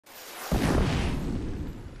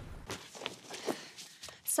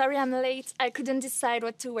Sorry I'm late, I couldn't decide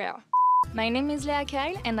what to wear. My name is Léa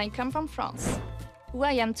Kyle and I come from France. Who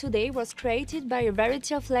I am today was created by a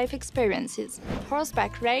variety of life experiences.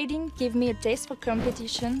 Horseback riding gave me a taste for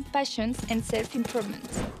competition, passions and self-improvement.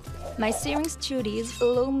 My sewing studies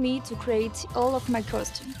allow me to create all of my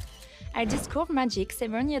costumes. I discovered magic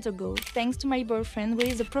 7 years ago thanks to my boyfriend who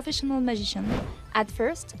is a professional magician. At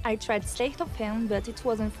first, I tried sleight of hand but it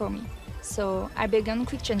wasn't for me, so I began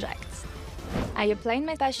quick change acts. I applied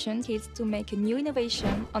my passion skills to make a new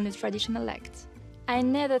innovation on a traditional act. I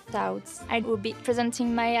never thought I would be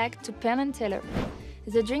presenting my act to Penn and Taylor.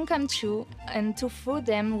 The dream come true, and to fool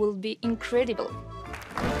them will be incredible.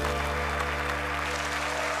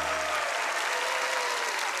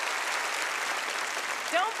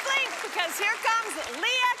 Don't blink, because here comes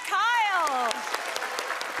Léa Kyle.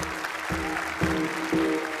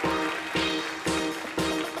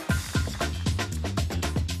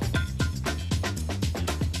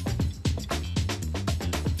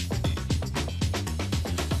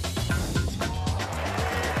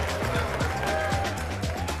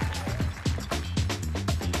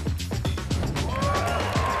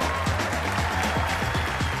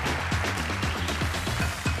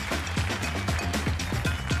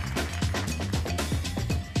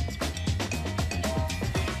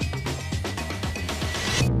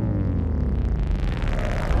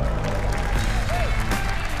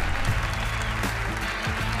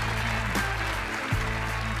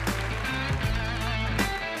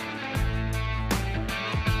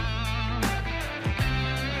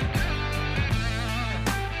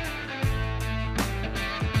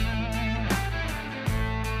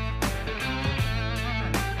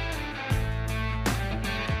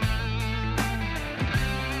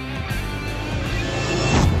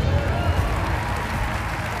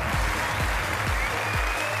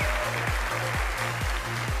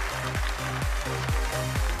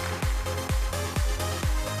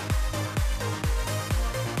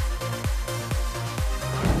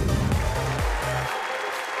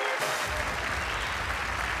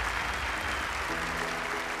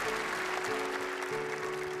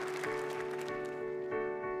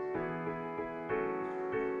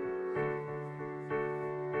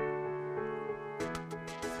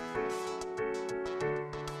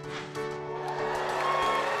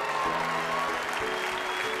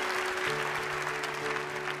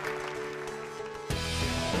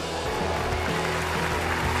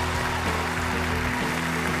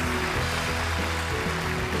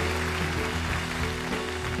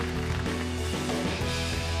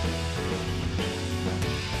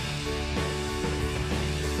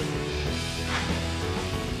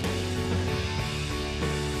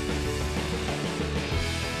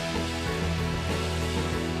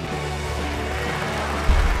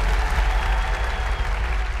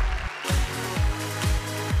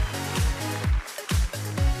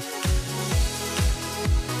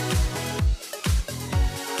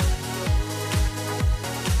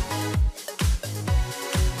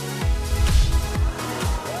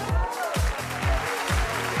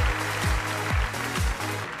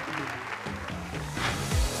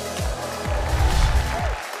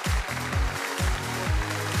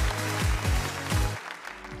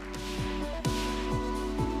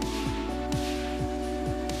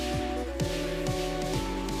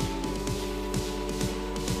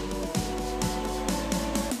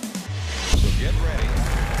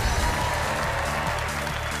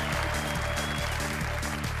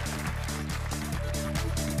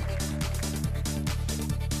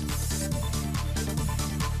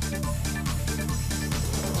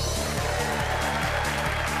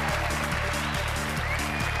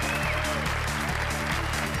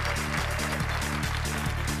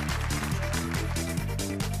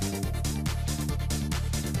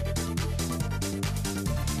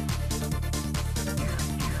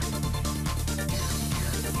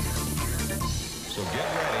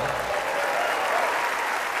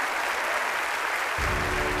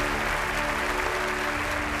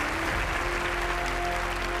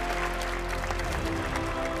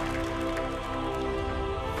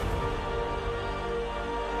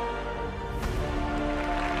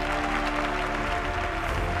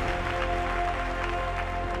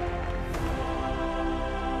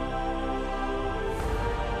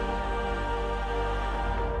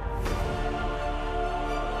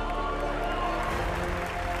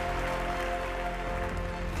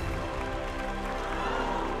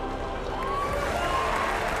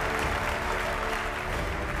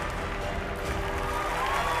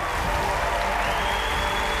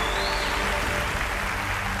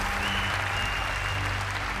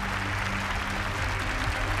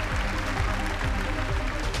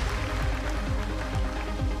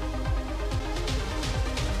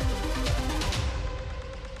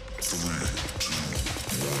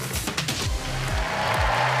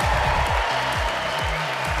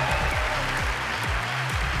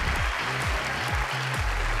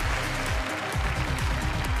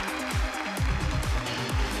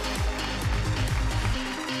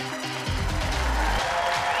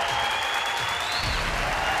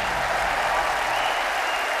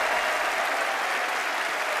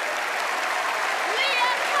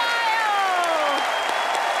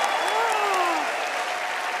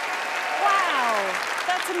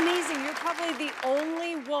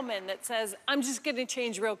 woman that says, I'm just gonna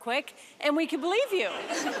change real quick, and we can believe you.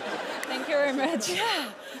 Thank you very much.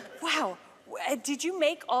 Yeah. Wow. Did you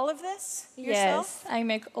make all of this yourself? Yes, I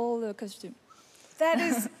make all the costume. That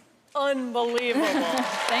is unbelievable.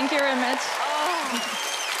 Thank you very much. Oh.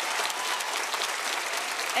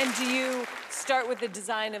 And do you start with the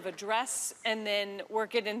design of a dress and then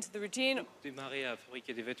work it into the routine? Démarrer à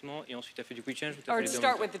fabriquer des vêtements et ensuite à faire du quick change. Or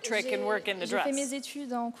start with the trick and work in the dress? J'ai fait mes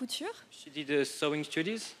études en couture. She did sewing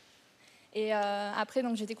studies. Et après,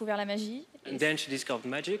 donc, j'ai découvert la magie. And then she discovered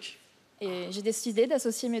magic. Et j'ai décidé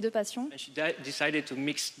d'associer mes deux passions. And she decided to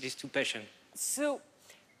mix these two passions. So,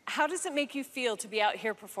 how does it make you feel to be out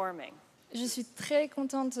here performing? Je suis très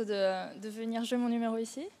contente de venir jouer mon numéro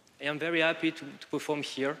ici. I am very happy to perform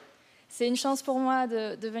here. C'est une chance pour moi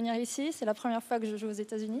de venir ici. C'est la première fois que je joue aux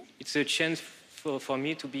États-Unis. It's a chance for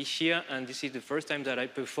me to be here, and this is the first time that I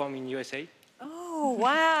perform in USA. Oh,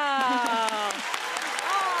 wow.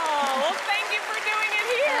 Oh, well, thank you for doing it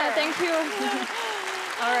here. Thank you.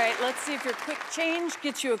 All right, let's see if your quick change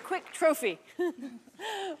gets you a quick trophy.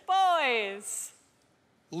 Boys.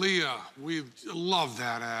 Leah, we love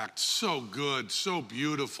that act. So good, so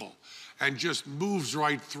beautiful, and just moves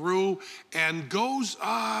right through and goes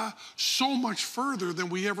so much further than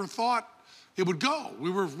we ever thought it would go.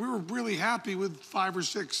 We were really happy with 5 or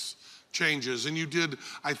 6 changes, and you did,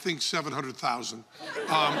 I think, 700,000.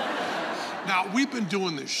 Now, we've been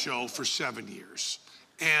doing this show for 7 years,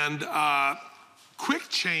 and quick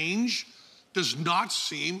change does not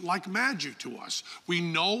seem like magic to us. We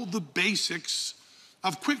know the basics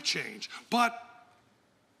of quick change, but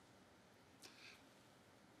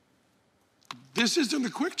this isn't a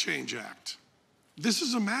quick change act. This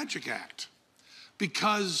is a magic act,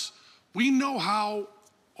 because we know how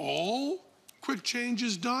all quick change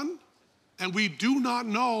is done, and we do not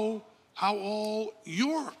know how all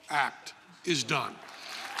your act is done.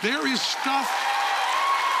 There is stuff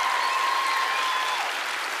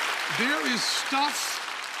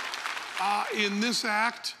in this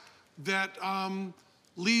act that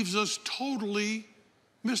leaves us totally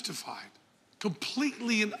mystified,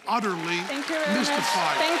 completely and utterly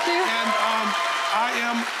mystified. Thank you.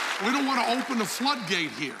 And we don't want to open a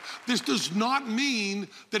floodgate here. This does not mean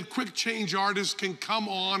that quick change artists can come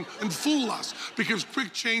on and fool us, because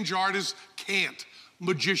quick change artists can't.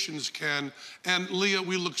 Magicians can. And Leah,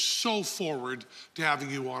 we look so forward to having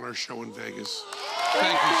you on our show in Vegas.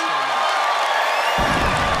 Thank you so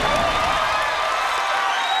much.